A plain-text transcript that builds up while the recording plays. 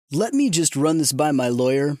"Let me just run this by my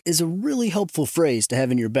lawyer" is a really helpful phrase to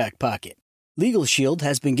have in your back pocket. Legal Shield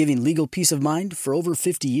has been giving legal peace of mind for over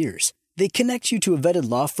 50 years. They connect you to a vetted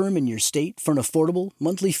law firm in your state for an affordable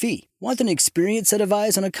monthly fee. Want an experienced set of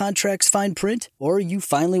eyes on a contract's fine print? Or you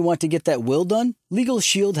finally want to get that will done? Legal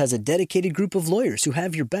Shield has a dedicated group of lawyers who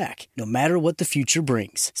have your back, no matter what the future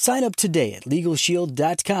brings. Sign up today at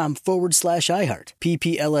LegalShield.com/iHeart.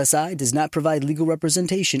 PPLSI does not provide legal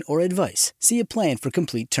representation or advice. See a plan for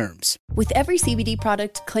complete terms. With every CBD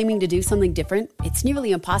product claiming to do something different, it's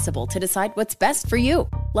nearly impossible to decide what's best for you.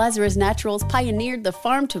 Lazarus Naturals pioneered the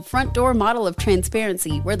farm-to-front-door model of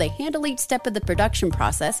transparency, where they handle each step of the production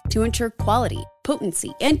process to ensure quality,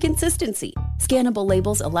 potency, and consistency. Scannable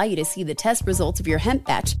labels allow you to see the test results of your hemp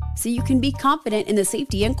batch, so you can be confident in the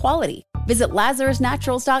safety and quality. Visit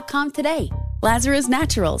LazarusNaturals.com today. Lazarus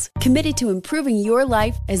Naturals, committed to improving your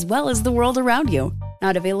life as well as the world around you.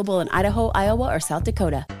 Not available in Idaho, Iowa, or South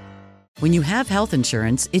Dakota. When you have health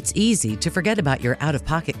insurance, it's easy to forget about your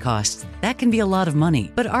out-of-pocket costs. That can be a lot of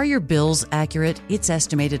money. But are your bills accurate? It's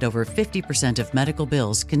estimated over 50% of medical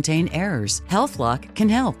bills contain errors. HealthLock can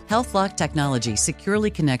help. HealthLock technology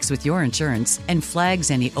securely connects with your insurance and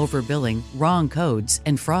flags any overbilling, wrong codes,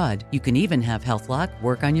 and fraud. You can even have HealthLock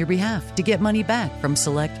work on your behalf to get money back from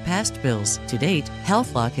select past bills. To date,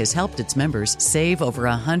 HealthLock has helped its members save over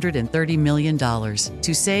 $130 million.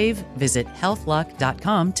 To save, visit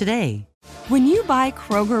healthlock.com today. When you buy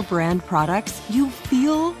Kroger brand products, you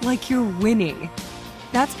feel like you're winning.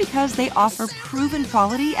 That's because they offer proven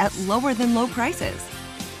quality at lower than low prices.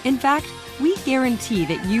 In fact, we guarantee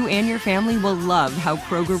that you and your family will love how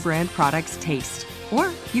Kroger brand products taste,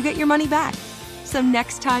 or you get your money back. So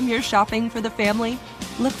next time you're shopping for the family,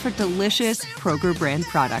 look for delicious Kroger brand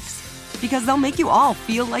products, because they'll make you all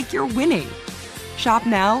feel like you're winning. Shop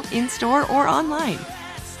now, in-store, or online.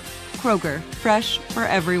 Kroger, fresh for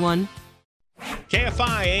everyone.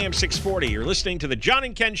 KFI AM 640. You're listening to the John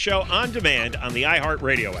and Ken Show on demand on the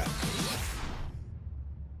iHeartRadio app.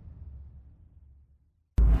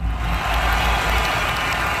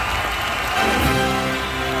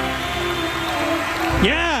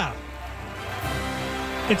 Yeah!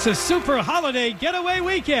 It's a super holiday getaway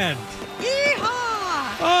weekend.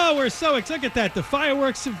 Yeehaw! Oh, we're so excited. Look at that. The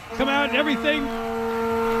fireworks have come out and everything.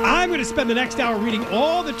 I'm going to spend the next hour reading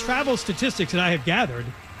all the travel statistics that I have gathered.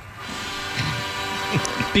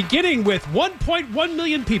 Beginning with 1.1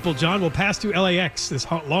 million people, John, will pass through LAX this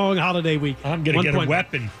long holiday week. I'm going to get a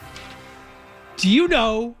weapon. Do you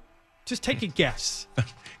know, just take a guess.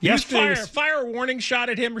 Yesterday fire warning shot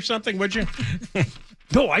at him or something, would you?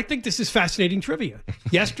 No, I think this is fascinating trivia.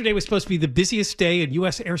 Yesterday was supposed to be the busiest day in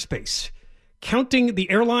U.S. airspace. Counting the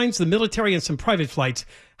airlines, the military, and some private flights,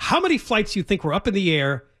 how many flights do you think were up in the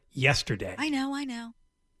air yesterday? I know.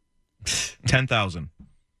 10,000.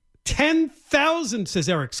 10,000, says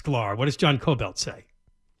Eric Sklar. What does John Cobelt say?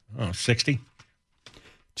 Oh, 60.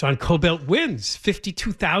 John Cobelt wins.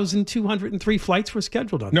 52,203 flights were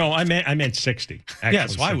scheduled on. No, I meant 60. Actually, yeah,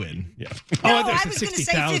 so I win. Yeah. No, I was going to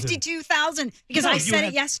say 52,000 because I said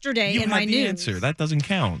it yesterday in my news. You had the answer. That doesn't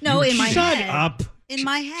count. No, in my head. Shut up. In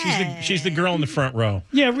my head. She's the girl in the front row.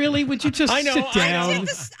 Yeah, really? Would you just sit down?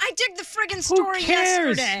 I did the friggin' story Who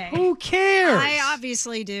cares? yesterday. Who cares? I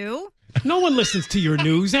obviously do. No one listens to your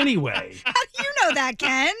news anyway. You know that,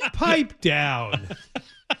 Ken. Pipe down.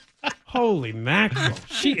 Holy mackerel.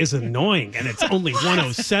 She is annoying, and it's only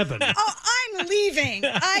 107. Oh, I'm leaving.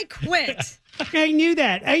 I quit. I knew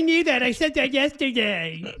that. I said that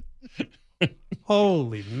yesterday.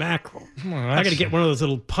 Holy mackerel. I got to get one of those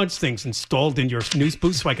little punch things installed in your news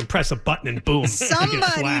booth so I can press a button and boom.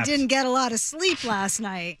 Somebody didn't get a lot of sleep last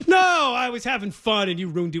night. No, I was having fun and you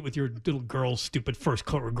ruined it with your little girl's stupid first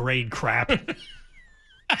grade crap.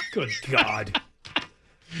 Good God.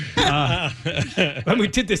 And we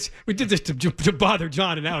did this to bother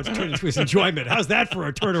John, and now it's turned into his enjoyment. How's that for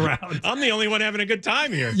a turnaround? I'm the only one having a good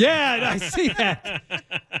time here. Yeah, I see that.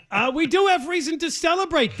 We do have reason to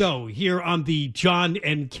celebrate, though, here on the John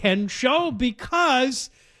and Ken Show because,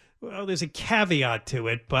 well, there's a caveat to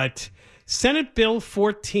it, but Senate Bill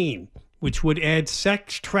 14, which would add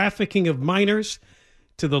sex trafficking of minors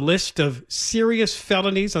to the list of serious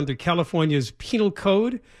felonies under California's penal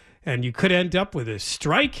code, and you could end up with a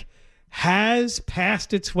strike, has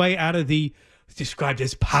passed its way out of the described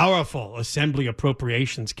as powerful Assembly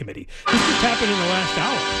Appropriations Committee. This just happened in the last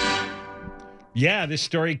hour. Yeah, this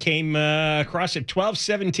story came across at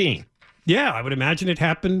 12:17. Yeah, I would imagine it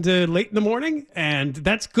happened late in the morning, and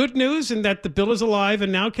that's good news in that the bill is alive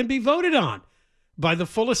and now can be voted on by the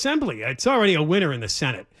full Assembly. It's already a winner in the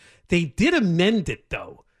Senate. They did amend it,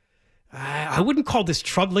 though. I wouldn't call this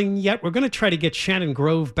troubling yet. We're going to try to get Shannon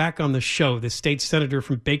Grove back on the show, the state senator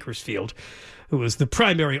from Bakersfield, who is the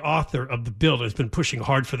primary author of the bill, has been pushing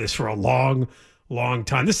hard for this for a long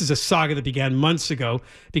time. This is a saga that began months ago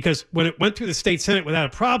because when it went through the state Senate without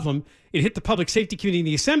a problem, it hit the Public Safety Committee in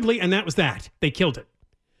the Assembly, and that was that. They killed it.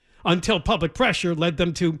 Until public pressure led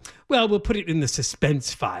them to, well, we'll put it in the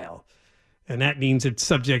suspense file. And that means it's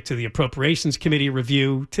subject to the Appropriations Committee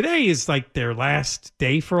review. Today is like their last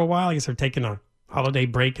day for a while. I guess they're taking a holiday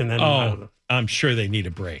break, and then I'm sure they need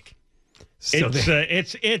a break. So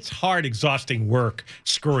it's hard, exhausting work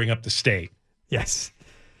screwing up the state. Yes.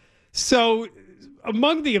 So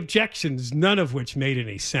among the objections, none of which made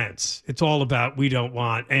any sense. It's all about we don't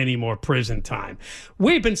want any more prison time.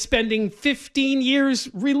 We've been spending 15 years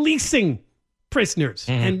releasing prisoners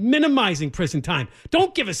and minimizing prison time.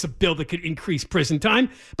 Don't give us a bill that could increase prison time.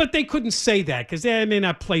 But they couldn't say that because they may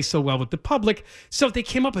not play so well with the public. So they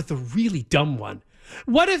came up with a really dumb one.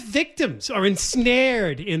 What if victims are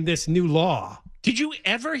ensnared in this new law? Did you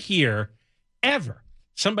ever hear,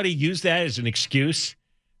 somebody use that as an excuse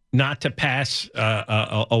not to pass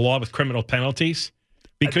a law with criminal penalties?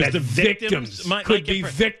 Because the victims could be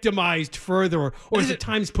victimized further, or as the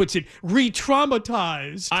Times puts it,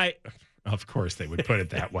 re-traumatized. Of course they would put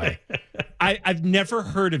it that way. I've never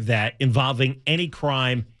heard of that involving any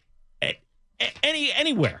crime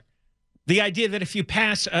anywhere. The idea that if you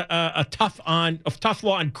pass a tough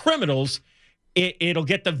law on criminals, it'll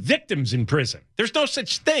get the victims in prison. There's no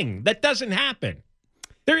such thing. That doesn't happen.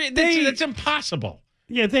 That's impossible.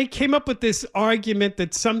 Yeah, they came up with this argument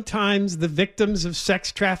that sometimes the victims of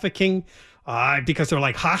sex trafficking, because they're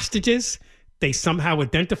like hostages, they somehow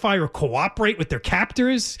identify or cooperate with their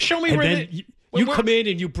captors. Show me where you come in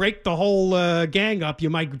and you break the whole gang up.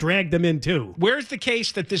 You might drag them in too. Where's the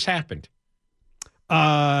case that this happened?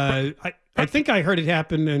 I think I heard it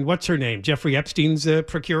happen in what's her name? Jeffrey Epstein's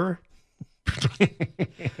procurer.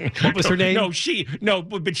 What was her name?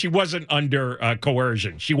 But she wasn't under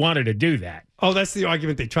coercion. She wanted to do that. Oh, that's the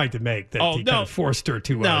argument they tried to make. That he kind of forced her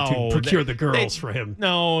to procure the girls for him.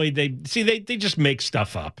 No, they just make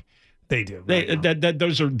stuff up. They do.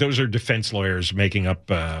 Those are defense lawyers making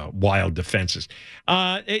up wild defenses.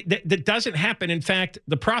 That doesn't happen. In fact,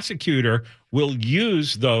 the prosecutor will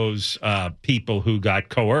use those people who got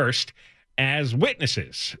coerced as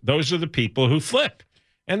witnesses. Those are the people who flip,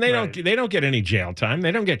 and they don't get any jail time.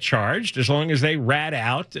 They don't get charged as long as they rat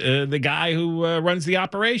out the guy who runs the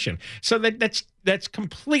operation. So that's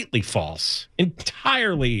completely false,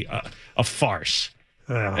 entirely a farce.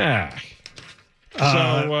 The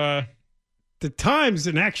Times,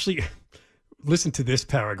 and actually, listen to this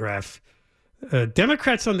paragraph.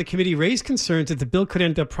 Democrats on the committee raised concerns that the bill could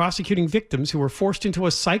end up prosecuting victims who were forced into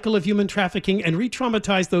a cycle of human trafficking and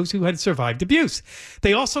re-traumatize those who had survived abuse.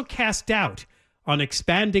 They also cast doubt on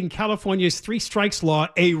expanding California's three strikes law,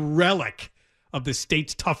 a relic of the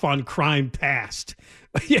state's tough on crime past.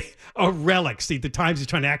 A relic. See, the Times is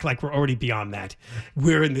trying to act like we're already beyond that.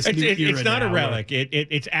 We're in this new era. It's not now. A relic.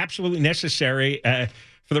 It's absolutely necessary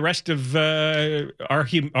for the rest of our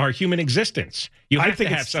human existence. You have to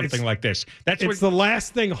have something like this. It's the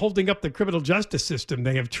last thing holding up the criminal justice system.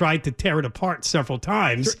 They have tried to tear it apart several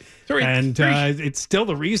times, it's still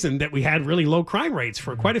the reason that we had really low crime rates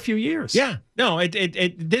for quite a few years. Yeah, no,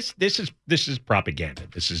 this is propaganda.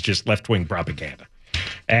 This is just left-wing propaganda,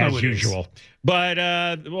 as usual. But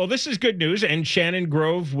this is good news, and Shannon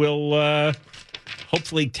Grove will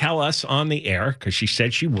hopefully tell us on the air, because she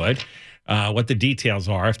said she would, what the details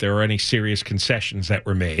are, if there are any serious concessions that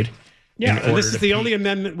were made. Yeah, and this is the only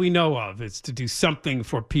amendment we know of. It's to do something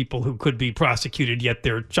for people who could be prosecuted, yet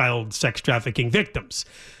they're child sex trafficking victims.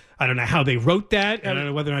 I don't know how they wrote that. I don't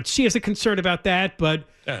know whether or not she has a concern about that, but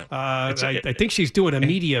I think she's doing a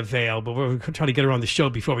media veil, but we're trying to get her on the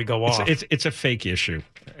show before we go off. It's a fake issue.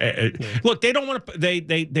 Look, they don't want to.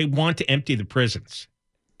 They want to empty the prisons.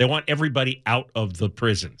 They want everybody out of the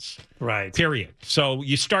prisons. Right. Period. So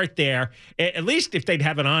you start there. At least if they'd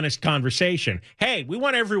have an honest conversation. Hey, we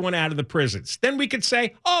want everyone out of the prisons. Then we could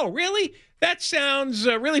say, oh, really? That sounds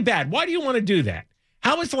really bad. Why do you want to do that?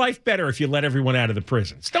 How is life better if you let everyone out of the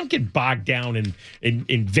prisons? Don't get bogged down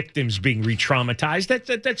in victims being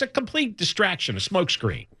re-traumatized. That's a complete distraction, a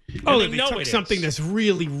smokescreen. Oh, they took something that's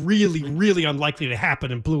really, really, really unlikely to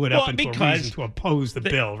happen and blew it up into a reason to oppose the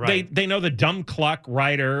bill, right? They know the dumb cluck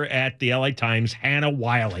writer at the LA Times, Hannah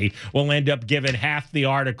Wiley, will end up giving half the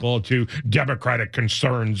article to Democratic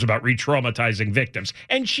concerns about re-traumatizing victims.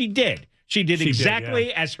 And she did. She did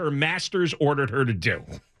exactly as her masters ordered her to do.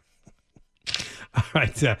 All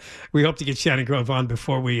right. We hope to get Shannon Grove on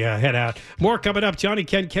before we head out. More coming up. John and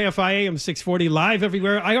Ken, KFI AM 640, live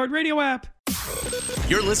everywhere. iHeartRadio app.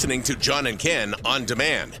 You're listening to John and Ken on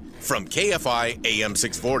demand from KFI AM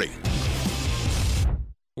 640.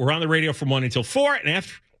 We're on the radio from 1 until 4, and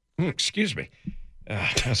after, excuse me,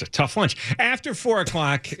 that was a tough lunch. After 4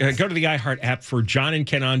 o'clock, go to the iHeart app for John and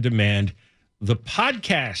Ken on Demand, the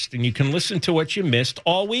podcast, and you can listen to what you missed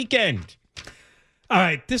all weekend. All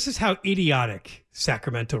right, this is how idiotic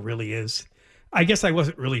Sacramento really is. I guess I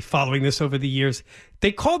wasn't really following this over the years.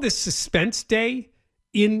 They call this Suspense Day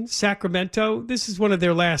in Sacramento. This is one of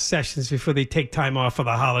their last sessions before they take time off for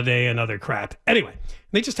the holiday and other crap. Anyway,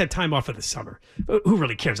 they just had time off for the summer. Who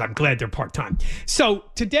really cares? I'm glad they're part-time. So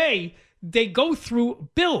today, they go through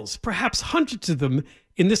bills, perhaps hundreds of them,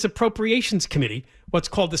 in this appropriations committee, what's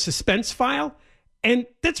called the suspense file. And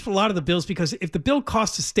that's for a lot of the bills, because if the bill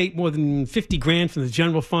costs the state more than $50,000 from the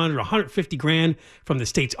general fund or $150,000 from the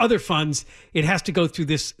state's other funds, it has to go through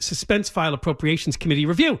this suspense file appropriations committee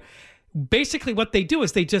review. Basically, what they do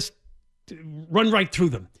is they just run right through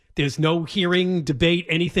them. There's no hearing, debate,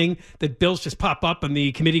 anything. The bills just pop up and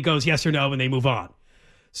the committee goes yes or no and they move on.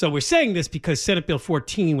 So we're saying this because Senate Bill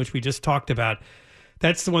 14, which we just talked about,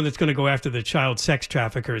 that's the one that's going to go after the child sex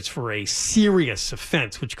traffickers for a serious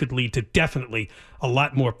offense, which could lead to definitely a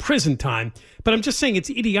lot more prison time. But I'm just saying it's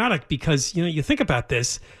idiotic because, you think about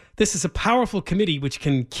this. This is a powerful committee which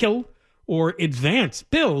can kill or advance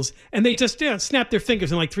bills, and they just snap their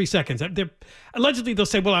fingers in like 3 seconds. Allegedly, they'll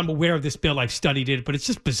say, well, I'm aware of this bill. I've studied it, but it's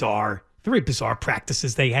just bizarre. Very bizarre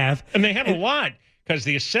practices they have. And they have a lot. Because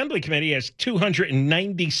the Assembly Committee has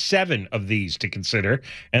 297 of these to consider,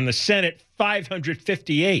 and the Senate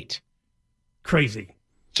 558. Crazy.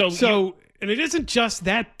 So, and it isn't just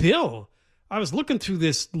that bill. I was looking through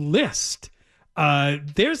this list.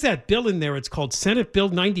 There's that bill in there. It's called Senate Bill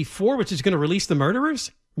 94, which is going to release the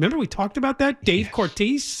murderers. Remember we talked about that? Dave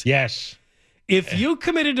Cortese? Yes. If you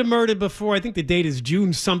committed a murder before, I think the date is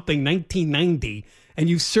June something, 1990, and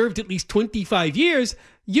you served at least 25 years,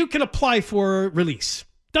 you can apply for release.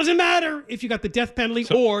 Doesn't matter if you got the death penalty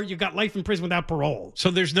or you got life in prison without parole. So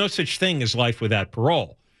there's no such thing as life without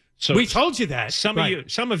parole. So we told you that. Some of you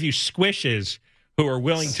squishes who are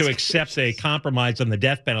willing to accept a compromise on the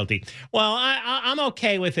death penalty. Well, I'm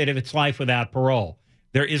okay with it if it's life without parole.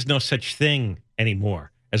 There is no such thing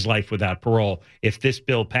anymore as life without parole. If this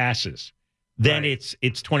bill passes, then it's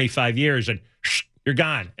 25 years and you're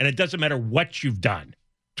gone. And it doesn't matter what you've done.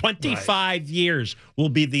 25 years will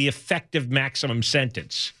be the effective maximum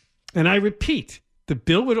sentence. And I repeat, the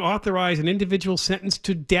bill would authorize an individual sentenced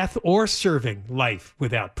to death or serving life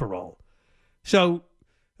without parole. So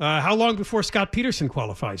how long before Scott Peterson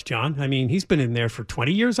qualifies, John? I mean, he's been in there for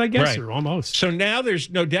 20 years, I guess, or almost. So now there's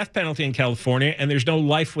no death penalty in California, and there's no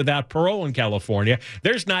life without parole in California.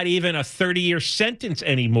 There's not even a 30-year sentence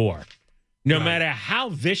anymore, no matter how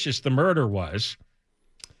vicious the murder was.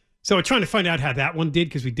 So we're trying to find out how that one did,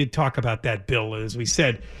 because we did talk about that bill. As we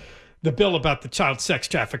said, the bill about the child sex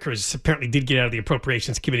traffickers apparently did get out of the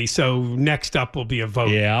Appropriations Committee. So next up will be a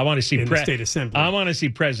vote. Yeah, I want to see in the State Assembly. I want to see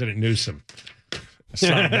President Newsom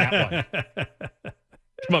sign that one.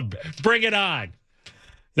 Come on, bring it on.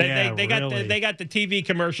 They got the TV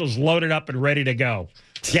commercials loaded up and ready to go.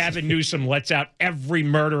 Gavin Newsom lets out every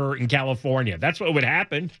murderer in California. That's what would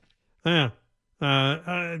happen. Yeah.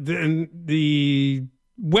 The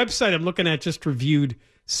website I'm looking at just reviewed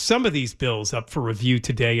some of these bills up for review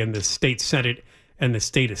today in the state Senate and the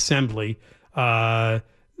state Assembly.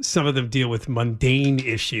 Some of them deal with mundane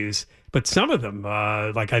issues, but some of them,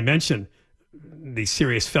 like I mentioned, the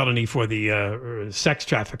serious felony for the sex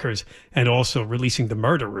traffickers and also releasing the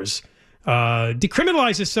murderers,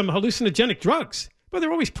 decriminalizes some hallucinogenic drugs. But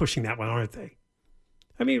they're always pushing that one, aren't they?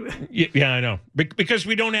 I mean, yeah, I know. Because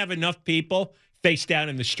we don't have enough people face down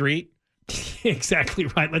in the street. Exactly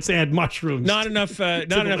right. Let's add mushrooms. Not enough drug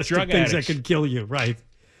things addicts that could kill you. Right.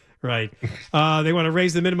 They want to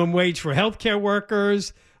raise the minimum wage for healthcare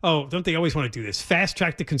workers. Oh, don't they always want to do this? Fast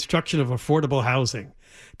track the construction of affordable housing.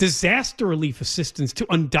 Disaster relief assistance to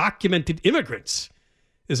undocumented immigrants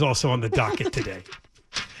is also on the docket today.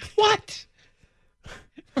 What?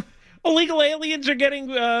 Illegal aliens are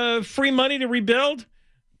getting free money to rebuild?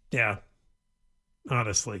 Yeah.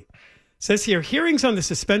 Honestly. Says here, hearings on the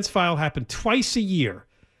suspense file happen twice a year.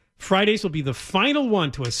 Fridays will be the final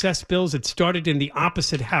one to assess bills that started in the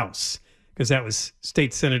opposite house, because that was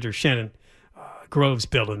State Senator Shannon Grove's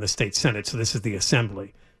bill in the state Senate. So this is the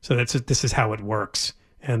Assembly. So this is how it works.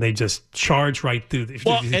 And they just charge right through.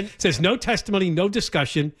 It says no testimony, no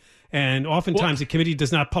discussion. And oftentimes the committee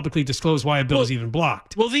does not publicly disclose why a bill is even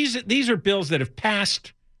blocked. Well, these are bills that have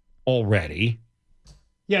passed already.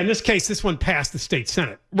 Yeah, in this case, this one passed the state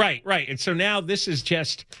Senate. Right. And so now this is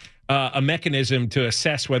just a mechanism to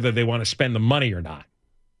assess whether they want to spend the money or not.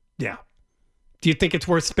 Yeah. Do you think it's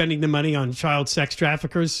worth spending the money on child sex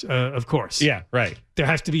traffickers? Of course. Yeah, right. There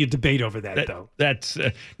has to be a debate over that though. That's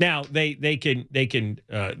now they can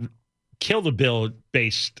kill the bill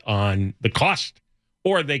based on the cost,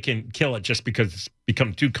 or they can kill it just because it's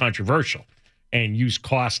become too controversial and use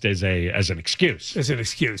cost as an excuse. As an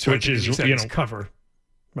excuse, which is cover.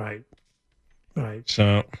 Right.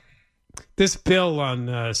 So this bill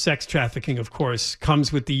on sex trafficking, of course,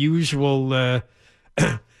 comes with the usual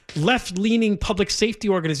left-leaning public safety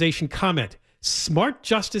organization comment. Smart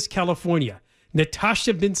Justice California,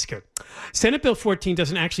 Natasha Minsker. Senate Bill 14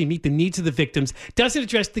 doesn't actually meet the needs of the victims, doesn't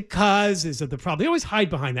address the causes of the problem. They always hide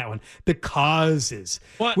behind that one. The causes.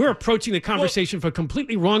 What? We're approaching the conversation for a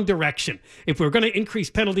completely wrong direction. If we're going to increase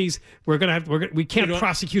penalties, we can't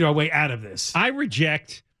prosecute our way out of this. I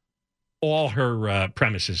reject all her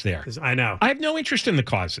premises there. I know. I have no interest in the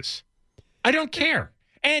causes. I don't care.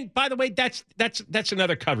 And by the way, that's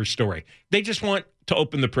another cover story. They just want to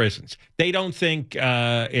open the prisons. They don't think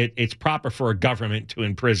it's proper for a government to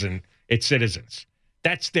imprison its citizens.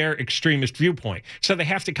 That's their extremist viewpoint. So they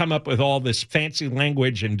have to come up with all this fancy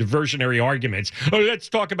language and diversionary arguments. Oh, let's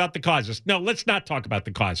talk about the causes. No, let's not talk about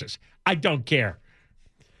the causes. I don't care.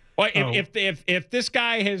 If this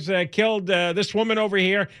guy has killed this woman over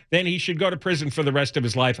here, then he should go to prison for the rest of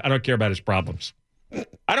his life. I don't care about his problems.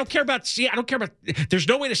 I don't care about. There's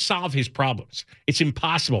no way to solve his problems. It's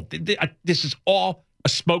impossible. This is all a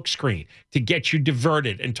smokescreen to get you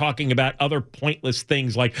diverted and talking about other pointless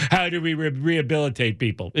things like how do we rehabilitate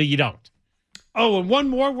people? You don't. Oh, and one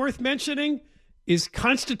more worth mentioning is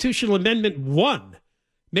Constitutional Amendment 1.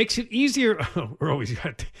 Makes it easier.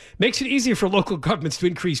 Makes it easier for local governments to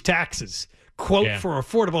increase taxes. For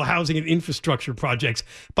affordable housing and infrastructure projects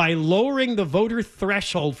by lowering the voter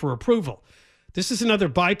threshold for approval. This is another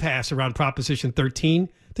bypass around Proposition 13.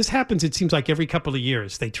 This happens, it seems like, every couple of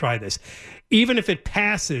years they try this. Even if it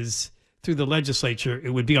passes through the legislature,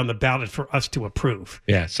 it would be on the ballot for us to approve.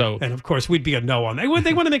 Yeah. So, and of course, we'd be a no on that.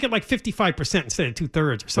 They want to make it like 55% instead of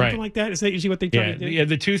 2/3 or something like that. Is that usually what they try to do? Yeah,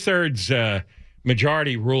 the 2/3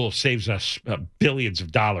 majority rule saves us billions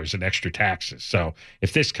of dollars in extra taxes. So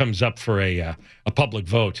if this comes up for a public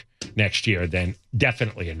vote next year, then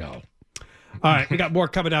definitely a no. All right, we got more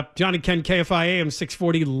coming up. John and Ken, KFI AM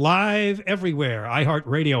 640, live everywhere.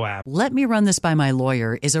 iHeartRadio app. Let me run this by my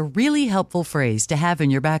lawyer is a really helpful phrase to have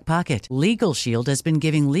in your back pocket. Legal Shield has been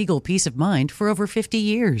giving legal peace of mind for over 50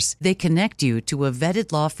 years. They connect you to a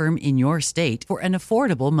vetted law firm in your state for an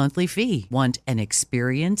affordable monthly fee. Want an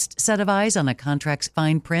experienced set of eyes on a contract's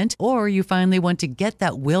fine print? Or you finally want to get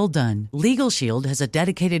that will done? Legal Shield has a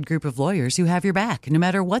dedicated group of lawyers who have your back, no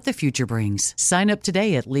matter what the future brings. Sign up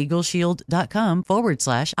today at LegalShield.com/iHeart.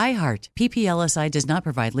 PPLSI does not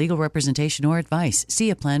provide legal representation or advice. See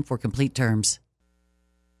a plan for complete terms.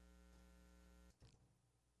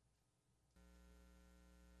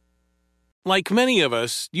 Like many of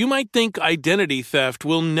us, you might think identity theft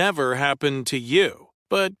will never happen to you.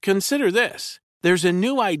 But consider this. There's a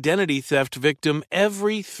new identity theft victim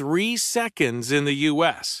every 3 seconds in the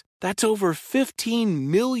U.S. That's over 15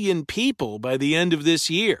 million people by the end of this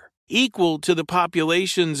year, equal to the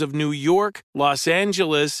populations of New York, Los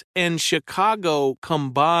Angeles, and Chicago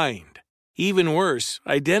combined. Even worse,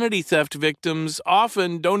 identity theft victims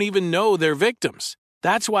often don't even know they're victims.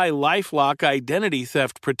 That's why LifeLock Identity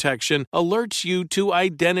Theft Protection alerts you to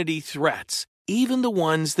identity threats, even the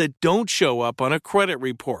ones that don't show up on a credit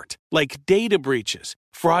report, like data breaches,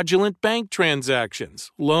 fraudulent bank transactions,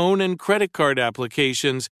 loan and credit card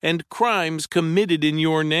applications, and crimes committed in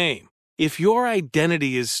your name. If your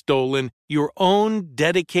identity is stolen, your own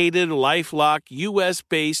dedicated LifeLock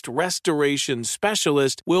U.S.-based restoration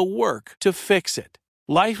specialist will work to fix it.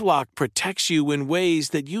 LifeLock protects you in ways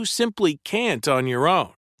that you simply can't on your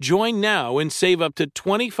own. Join now and save up to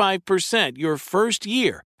 25% your first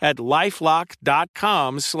year at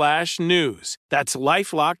LifeLock.com/news. That's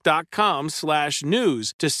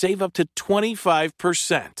LifeLock.com/news to save up to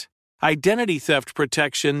 25%. Identity theft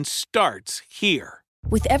protection starts here.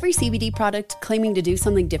 With every CBD product claiming to do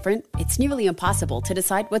something different, it's nearly impossible to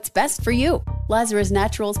decide what's best for you. Lazarus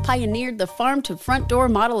Naturals pioneered the farm-to-front-door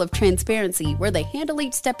model of transparency where they handle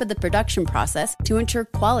each step of the production process to ensure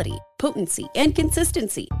quality, potency, and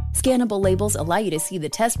consistency. Scannable labels allow you to see the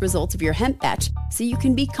test results of your hemp batch so you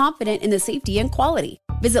can be confident in the safety and quality.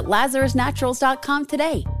 Visit LazarusNaturals.com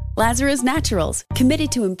today. Lazarus Naturals,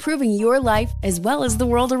 committed to improving your life as well as the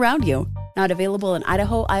world around you. Not available in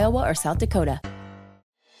Idaho, Iowa, or South Dakota.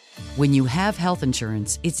 When you have health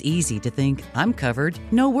insurance, it's easy to think, I'm covered,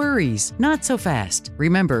 no worries. Not so fast.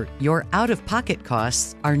 Remember, your out-of-pocket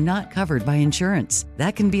costs are not covered by insurance.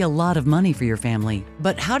 That can be a lot of money for your family.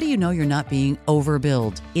 But how do you know you're not being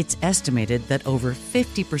overbilled? It's estimated that over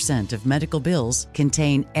 50% of medical bills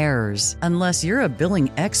contain errors. Unless you're a billing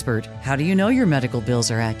expert, how do you know your medical bills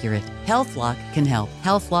are accurate? HealthLock can help.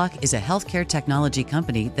 HealthLock is a healthcare technology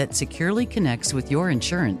company that securely connects with your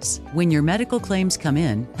insurance. When your medical claims come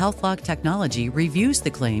in, HealthLock technology reviews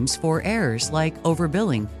the claims for errors like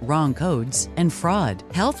overbilling, wrong codes, and fraud.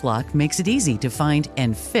 HealthLock makes it easy to find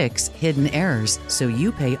and fix hidden errors so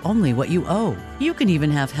you pay only what you owe. You can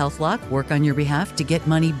even have HealthLock work on your behalf to get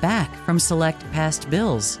money back from select past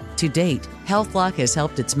bills. To date, HealthLock has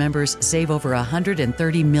helped its members save over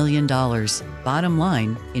 $130 million. Bottom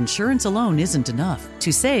line, insurance alone isn't enough.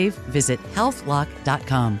 To save, visit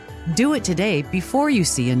healthlock.com. Do it today before you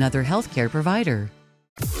see another healthcare provider.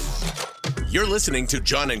 You're listening to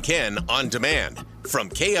John and Ken on demand from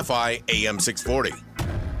KFI AM 640.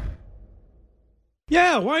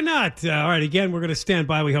 Yeah, why not? All right, again, we're going to stand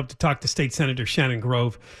by. We hope to talk to State Senator Shannon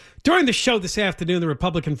Grove. During the show this afternoon, the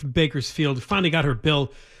Republican from Bakersfield finally got her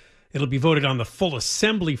bill. It'll be voted on the full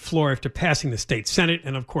assembly floor after passing the state Senate.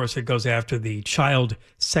 And, of course, it goes after the child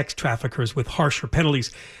sex traffickers with harsher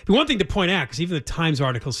penalties. But one thing to point out, because even the Times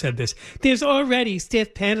article said this, there's already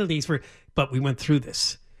stiff penalties for... But we went through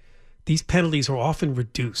this. These penalties are often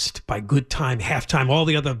reduced by good time, half time, all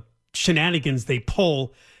the other shenanigans they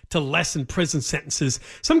pull to lessen prison sentences.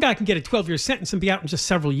 Some guy can get a 12-year sentence and be out in just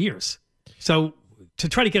several years. So to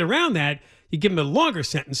try to get around that, you give them a longer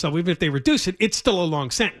sentence. So even if they reduce it, it's still a long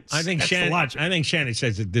sentence. I think That's Shannon, the logic. I think Shannon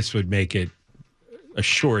says that this would make it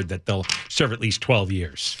assured that they'll serve at least 12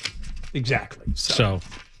 years. Exactly. So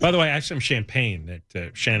by the way, I have some champagne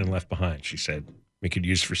that Shannon left behind. She said we could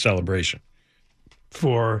use for celebration.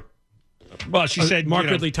 For... Well, she said Mark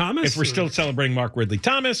Ridley Thomas. If we're still celebrating Mark Ridley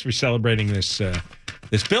Thomas, we're celebrating this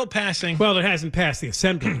bill passing. Well, it hasn't passed the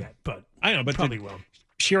assembly yet, but I know, but probably will.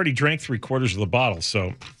 She already drank 3/4 of the bottle,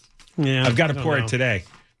 so yeah, I've got to pour it today.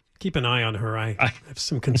 Keep an eye on her. I have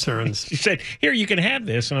some concerns. She said, "Here, you can have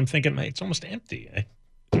this," and I'm thinking, it's almost empty.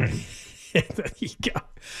 There you go.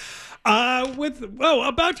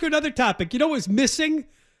 About to another topic. You know what was missing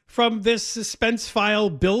from this suspense file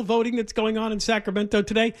bill voting that's going on in Sacramento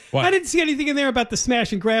today? What? I didn't see anything in there about the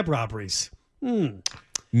smash and grab robberies. No.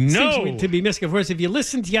 Seems to be missing. Of course, if you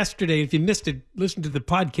listened yesterday, if you missed it, listen to the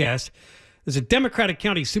podcast. There's a Democratic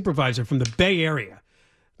county supervisor from the Bay Area.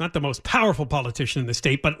 Not the most powerful politician in the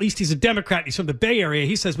state, but at least he's a Democrat. He's from the Bay Area.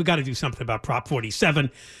 He says we got to do something about Prop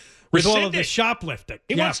 47 with all of the shoplifting.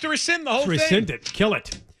 He wants to rescind the whole thing. Rescind it. Kill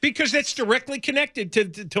it. Because that's directly connected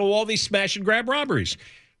to all these smash and grab robberies.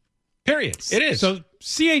 Period. It is. So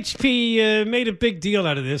CHP made a big deal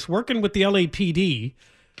out of this, working with the LAPD,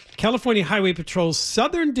 California Highway Patrol's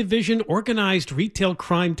Southern Division Organized Retail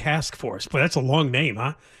Crime Task Force. Boy, that's a long name,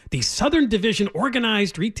 huh? The Southern Division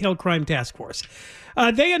Organized Retail Crime Task Force.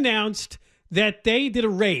 They announced that they did a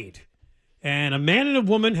raid, and a man and a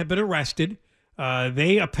woman have been arrested.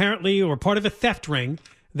 They apparently were part of a theft ring.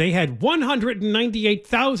 They had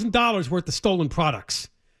 $198,000 worth of stolen products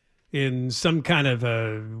in some kind of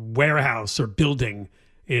a warehouse or building.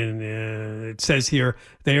 It says here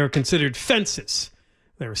they are considered fences.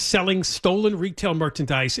 They're selling stolen retail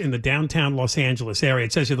merchandise in the downtown Los Angeles area.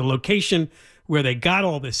 It says here the location where they got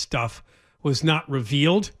all this stuff was not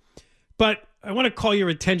revealed. But I want to call your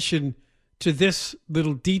attention to this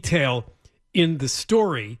little detail in the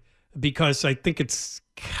story because I think it's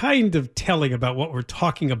kind of telling about what we're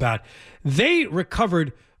talking about. They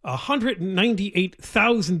recovered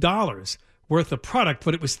 $198,000 worth of product,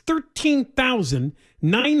 but it was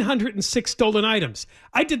 13,906 stolen items.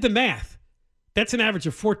 I did the math. That's an average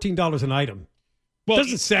of $14 an item. Well,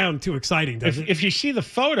 doesn't sound too exciting, does it? If you see the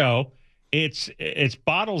photo, it's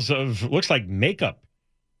bottles of, looks like makeup.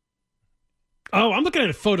 Oh, I'm looking at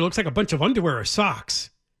a photo. It looks like a bunch of underwear or socks.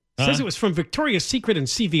 It says it was from Victoria's Secret and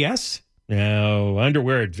CVS. No,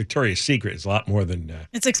 underwear at Victoria's Secret is a lot more than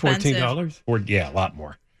it's expensive. $14? Yeah, a lot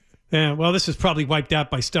more. Yeah, well, this is probably wiped out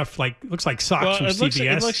by stuff like, looks like socks from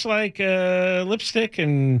CVS. It looks like lipstick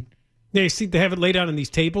and... Yeah, you see, they have it laid out on these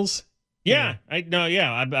tables. Yeah, I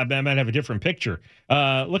might have a different picture.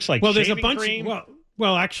 Looks like there's a bunch. Cream.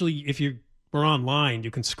 Well, actually, if you were online,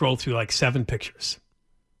 you can scroll through like 7 pictures.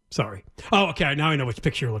 Sorry. Oh, okay. Now I know which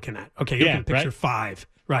picture you're looking at. Okay, you're looking at picture 5.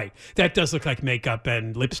 Right. That does look like makeup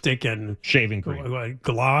and lipstick and shaving cream,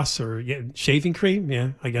 gloss or shaving cream.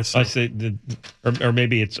 Yeah, I guess so. I say or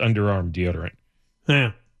maybe it's underarm deodorant.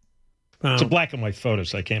 Yeah. It's a black and white photo,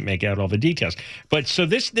 so I can't make out all the details. But so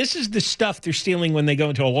this is the stuff they're stealing when they go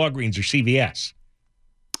into a Walgreens or CVS.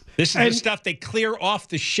 This is the stuff they clear off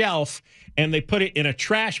the shelf and they put it in a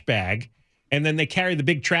trash bag, and then they carry the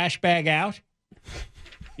big trash bag out.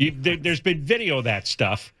 There's been video of that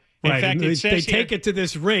stuff. In fact, they take it to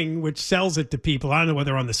this ring, which sells it to people. I don't know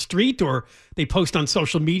whether on the street or they post on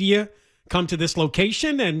social media. Come to this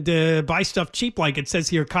location and buy stuff cheap, like it says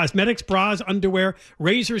here: cosmetics, bras, underwear,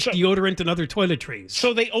 razors, deodorant, and other toiletries.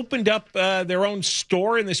 So they opened up their own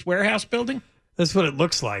store in this warehouse building? That's what it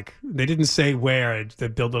looks like. They didn't say where.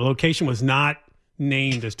 The location was not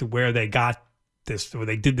named as to where they got this, where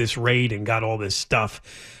they did this raid and got all this stuff.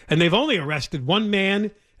 And they've only arrested one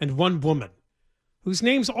man and one woman, whose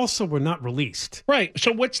names also were not released. Right.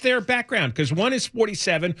 So what's their background? Because one is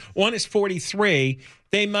 47, one is 43.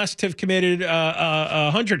 They must have committed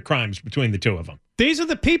 100 crimes between the two of them. These are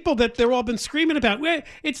the people that they're all been screaming about.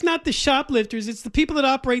 It's not the shoplifters. It's the people that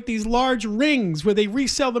operate these large rings where they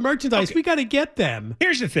resell the merchandise. Okay. We got to get them.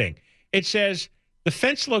 Here's the thing. It says the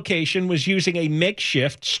fence location was using a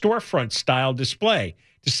makeshift storefront-style display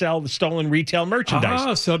to sell the stolen retail merchandise.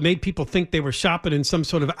 Oh, so it made people think they were shopping in some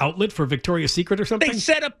sort of outlet for Victoria's Secret or something? They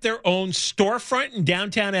set up their own storefront in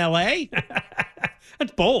downtown L.A.?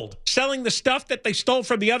 That's bold. Selling the stuff that they stole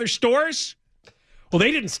from the other stores? Well,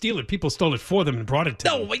 they didn't steal it. People stole it for them and brought it to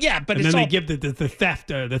them. No, yeah, but and then they give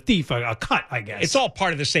the thief a cut, I guess. It's all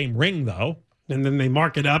part of the same ring, though. And then they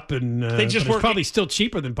mark it up, and it's probably still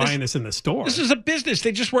cheaper than buying this in the store. This is a business.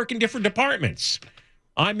 They just work in different departments.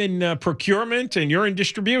 I'm in procurement, and you're in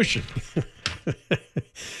distribution.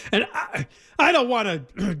 And I don't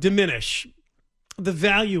want to diminish the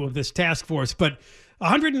value of this task force, but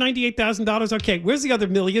 $198,000. Okay, where's the other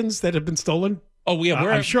millions that have been stolen? Oh, yeah.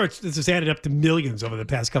 I'm sure this has added up to millions over the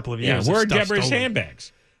past couple of years. Yeah, where are Deborah's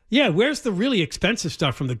handbags? Yeah, where's the really expensive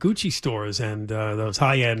stuff from the Gucci stores and those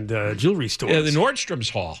high-end jewelry stores? Yeah, the Nordstrom's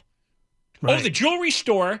haul. Right. Oh, the jewelry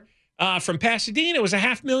store from Pasadena was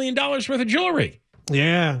 $500,000 worth of jewelry.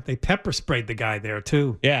 Yeah, they pepper sprayed the guy there,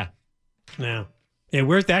 too. Yeah. Yeah. Yeah,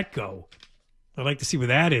 where'd that go? I'd like to see where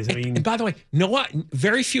that is. And by the way, you know what?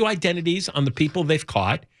 Very few identities on the people they've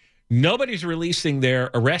caught. Nobody's releasing their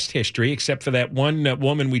arrest history except for that one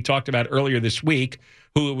woman we talked about earlier this week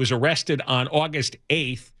who was arrested on August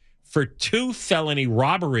 8th for 2 felony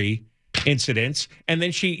robbery incidents. And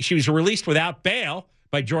then she was released without bail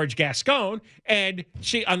by George Gascon. And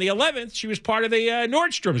she on the 11th, she was part of the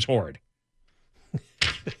Nordstrom's horde.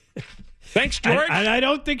 Thanks, George. I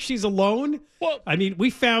don't think she's alone. Well, I mean, we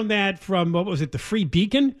found that from, what was it, the Free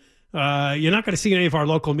Beacon? You're not going to see any of our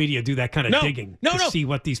local media do that kind of digging to see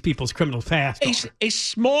what these people's criminal past are. A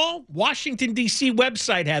small Washington, D.C.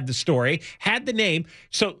 website had the story, had the name.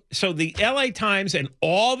 So the L.A. Times and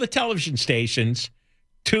all the television stations,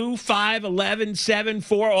 2, 5, 11, 7,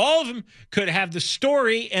 4, all of them could have the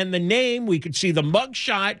story and the name. We could see the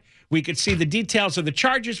mugshot. We could see the details of the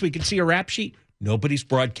charges. We could see a rap sheet. Nobody's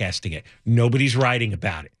broadcasting it. Nobody's writing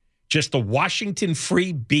about it. Just the Washington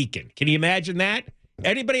Free Beacon. Can you imagine that?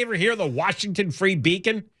 Anybody ever hear the Washington Free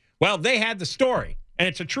Beacon? Well, they had the story, and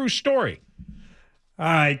it's a true story. All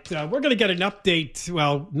right. We're going to get an update,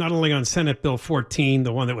 well, not only on Senate Bill 14,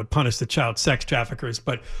 the one that would punish the child sex traffickers,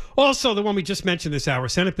 but also the one we just mentioned this hour.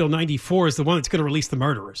 Senate Bill 94 is the one that's going to release the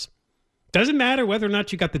murderers. Doesn't matter whether or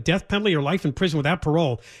not you got the death penalty or life in prison without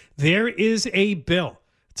parole. There is a bill.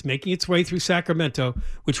 It's making its way through Sacramento,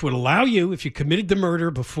 which would allow you, if you committed the murder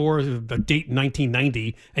before the date in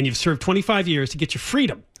 1990 and you've served 25 years, to get your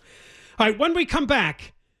freedom. All right, when we come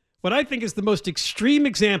back, what I think is the most extreme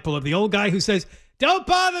example of the old guy who says, "Don't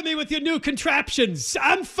bother me with your new contraptions.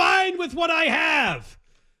 I'm fine with what I have."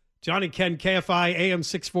 John and Ken, KFI, AM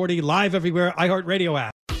 640, live everywhere, iHeartRadio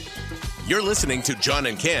app. You're listening to John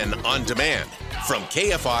and Ken on demand from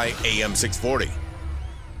KFI, AM 640.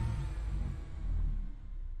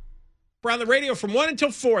 We're on the radio from 1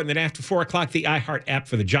 until 4, and then after 4 o'clock, the iHeart app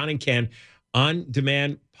for the John and Ken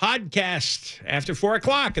on-demand podcast after 4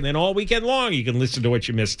 o'clock, and then all weekend long, you can listen to what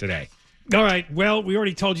you missed today. All right. Well, we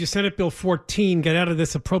already told you Senate Bill 14 got out of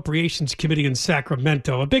this Appropriations Committee in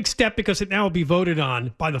Sacramento. A big step because it now will be voted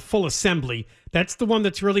on by the full assembly. That's the one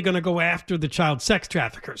that's really going to go after the child sex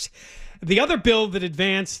traffickers. The other bill that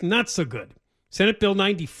advanced, not so good. Senate Bill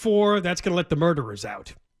 94, that's going to let the murderers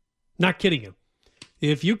out. Not kidding you.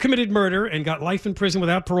 If you committed murder and got life in prison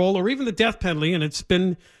without parole or even the death penalty, and it's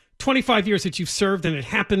been 25 years that you've served and it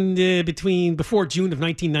happened before June of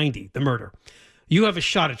 1990, the murder, you have a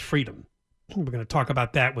shot at freedom. We're going to talk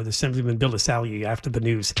about that with Assemblyman Bill Lassalle after the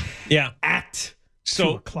news. Yeah. At 2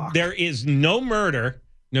 o'clock. There is no murder,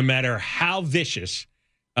 no matter how vicious,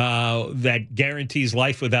 that guarantees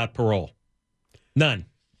life without parole. None.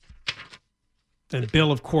 And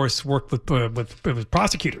Bill, of course, worked with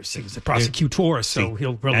prosecutors. He was a prosecutor, so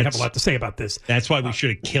he'll really have a lot to say about this. That's why we should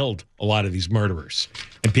have killed a lot of these murderers.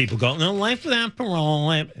 And people go, no, life without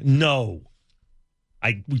parole. No.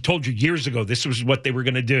 We told you years ago this was what they were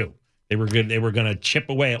going to do. They were going to chip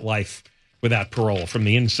away at life without parole from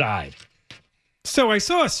the inside. So I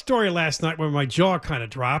saw a story last night where my jaw kind of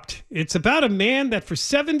dropped. It's about a man that for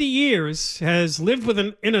 70 years has lived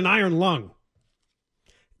in an iron lung.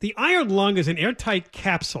 The iron lung is an airtight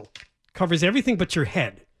capsule, covers everything but your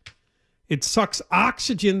head. It sucks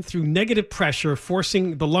oxygen through negative pressure,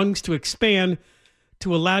 forcing the lungs to expand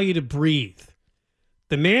to allow you to breathe.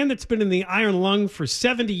 The man that's been in the iron lung for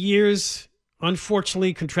 70 years,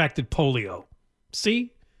 unfortunately, contracted polio.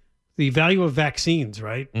 See? The value of vaccines,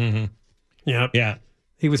 right? Mm-hmm. Yep. Yeah.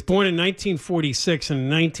 He was born in 1946, and in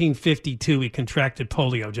 1952 he contracted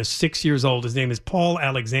polio, just 6 years old. His name is Paul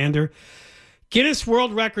Alexander. Guinness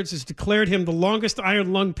World Records has declared him the longest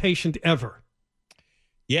iron lung patient ever.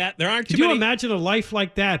 Yeah, there aren't too many. Could you many... imagine a life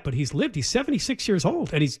like that? But he's 76 years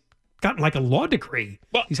old, and he's gotten like a law degree.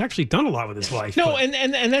 Well, he's actually done a lot with his life. No,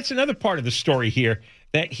 and that's another part of the story here,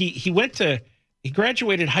 that he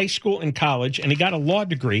graduated high school and college, and he got a law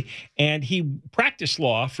degree, and he practiced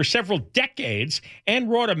law for several decades and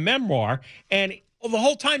wrote a memoir, and the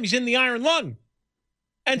whole time he's in the iron lung.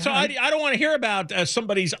 And so I don't want to hear about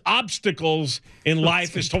somebody's obstacles in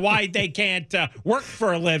life as to why they can't work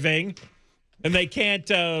for a living and they can't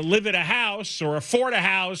live at a house or afford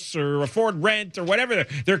rent or whatever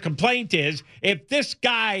their complaint is. If this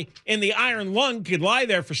guy in the iron lung could lie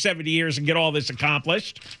there for 70 years and get all this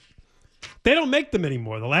accomplished. They don't make them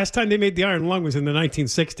anymore. The last time they made the iron lung was in the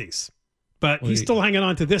 1960s. But he's still hanging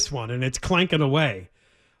on to this one, and it's clanking away.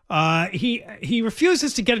 He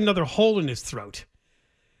refuses to get another hole in his throat.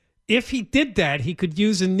 If he did that, he could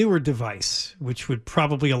use a newer device, which would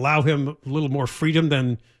probably allow him a little more freedom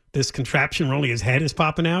than this contraption where only his head is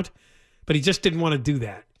popping out. But he just didn't want to do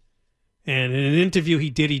that. And in an interview he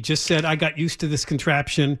did, he just said, I got used to this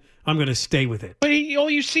contraption. I'm going to stay with it. But all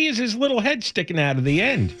you see is his little head sticking out of the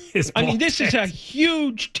end. This is a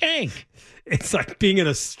huge tank. It's like being in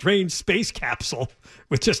a strange space capsule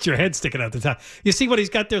with just your head sticking out the top. You see what he's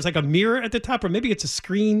got there is like a mirror at the top, or maybe it's a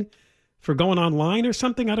screen for going online or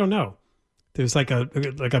something. I don't know. There's like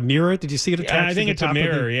a mirror. Did you see it attached? I think it's a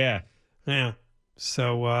mirror. Yeah. Yeah.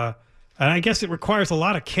 So I guess it requires a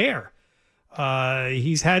lot of care.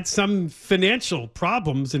 He's had some financial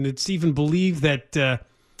problems, and it's even believed that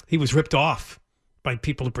he was ripped off by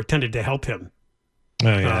people who pretended to help him. Oh,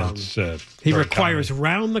 yeah. He requires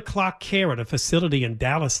round-the-clock care at a facility in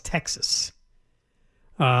Dallas, Texas.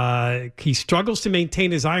 He struggles to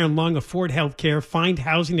maintain his iron lung, afford health care, find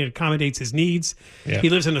housing that accommodates his needs. Yeah. He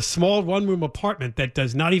lives in a small one-room apartment that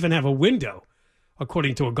does not even have a window,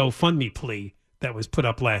 according to a GoFundMe plea that was put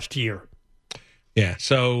up last year. Yeah,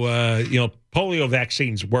 so, polio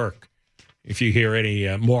vaccines work. If you hear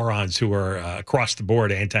any morons who are across the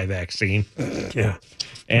board anti-vaccine. Yeah.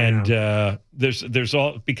 And there's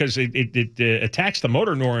all, because it attacks the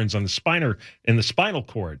motor neurons on the spinal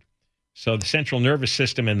cord. So the central nervous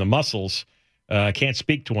system and the muscles can't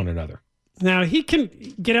speak to one another. Now, he can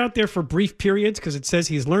get out there for brief periods because it says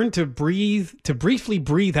he's learned to briefly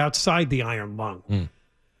breathe outside the iron lung. Mm.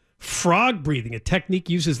 Frog breathing, a technique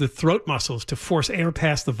uses the throat muscles to force air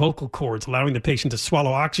past the vocal cords, allowing the patient to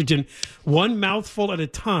swallow oxygen one mouthful at a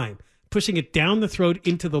time, pushing it down the throat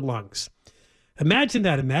into the lungs. Imagine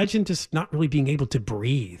that. Imagine just not really being able to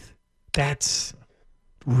breathe. That's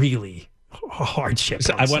really a hardship.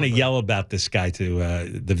 So I want to yell about this guy to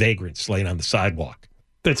the vagrants laying on the sidewalk.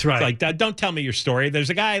 That's right. It's like, don't tell me your story.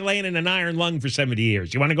 There's a guy laying in an iron lung for 70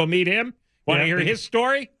 years. You want to go meet him? Want to hear his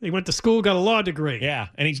story? He went to school, got a law degree. Yeah,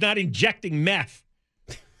 and he's not injecting meth.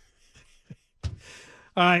 All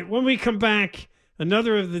right, when we come back,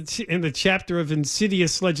 another in the chapter of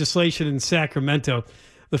insidious legislation in Sacramento.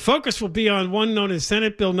 The focus will be on one known as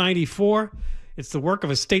Senate Bill 94. It's the work of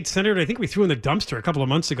a state senator I think we threw in the dumpster a couple of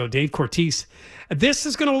months ago, Dave Cortese. This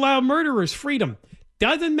is going to allow murderers freedom.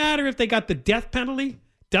 Doesn't matter if they got the death penalty.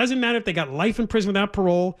 Doesn't matter if they got life in prison without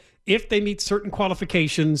parole. If they meet certain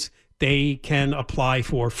qualifications, they can apply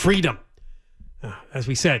for freedom. As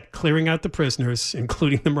we said, clearing out the prisoners,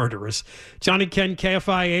 including the murderers. John and Ken,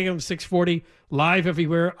 KFI AM 640, live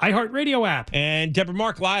everywhere, iHeartRadio app. And Deborah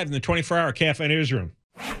Mark live in the 24-hour KFI newsroom.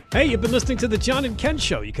 Hey, you've been listening to The John and Ken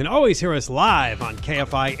Show. You can always hear us live on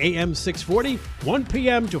KFI AM 640, 1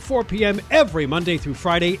 p.m. to 4 p.m. every Monday through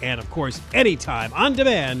Friday, and, of course, anytime on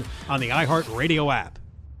demand on the iHeartRadio app.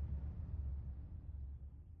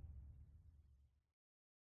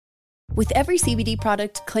 With every CBD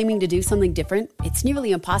product claiming to do something different, it's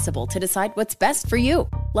nearly impossible to decide what's best for you.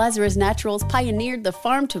 Lazarus Naturals pioneered the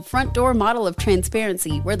farm-to-front-door model of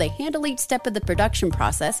transparency, where they handle each step of the production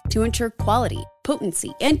process to ensure quality,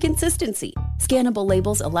 potency, and consistency. Scannable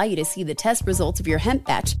labels allow you to see the test results of your hemp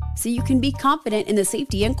batch, so you can be confident in the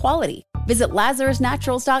safety and quality. Visit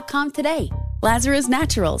LazarusNaturals.com today. Lazarus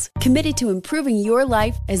Naturals, committed to improving your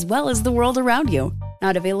life as well as the world around you.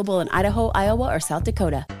 Not available in Idaho, Iowa, or South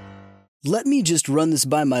Dakota. "Let me just run this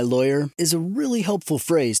by my lawyer" is a really helpful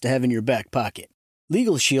phrase to have in your back pocket.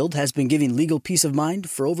 Legal Shield has been giving legal peace of mind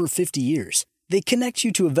for over 50 years. They connect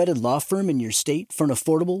you to a vetted law firm in your state for an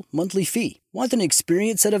affordable monthly fee. Want an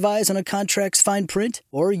experienced set of eyes on a contract's fine print?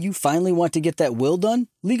 Or you finally want to get that will done?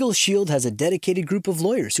 Legal Shield has a dedicated group of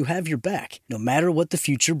lawyers who have your back, no matter what the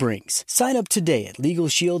future brings. Sign up today at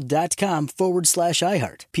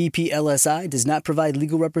LegalShield.com/iHeart. PPLSI does not provide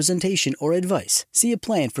legal representation or advice. See a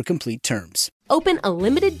plan for complete terms. Open a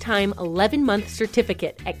limited-time 11-month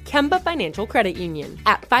certificate at Kemba Financial Credit Union.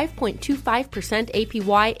 At 5.25%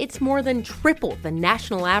 APY, it's more than triple the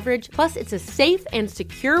national average, plus it's a safe and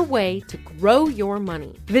secure way to grow your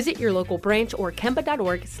money. Visit your local branch or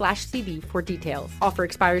kemba.org/cb for details. Offer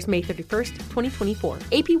expires May 31st, 2024.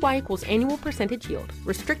 APY equals annual percentage yield.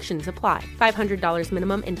 Restrictions apply. $500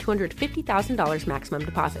 minimum and $250,000 maximum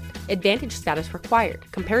deposit. Advantage status required.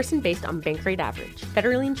 Comparison based on bank rate average.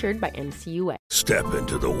 Federally insured by NCUA. Step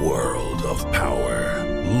into the world of power,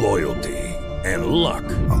 loyalty, and luck.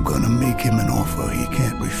 I'm gonna make him an offer he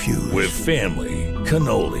can't refuse. With family,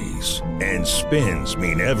 cannolis, and spins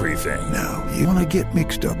mean everything. Now, you wanna get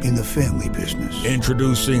mixed up in the family business.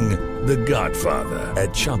 Introducing The Godfather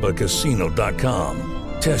at ChumbaCasino.com.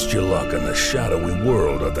 Test your luck in the shadowy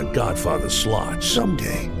world of The Godfather slot.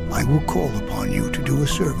 Someday, I will call upon you to do a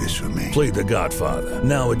service for me. Play The Godfather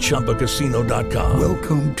now at ChumbaCasino.com.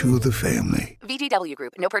 Welcome to the family. VGW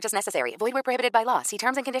Group. No purchase necessary. Void where prohibited by law. See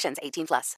terms and conditions. 18+.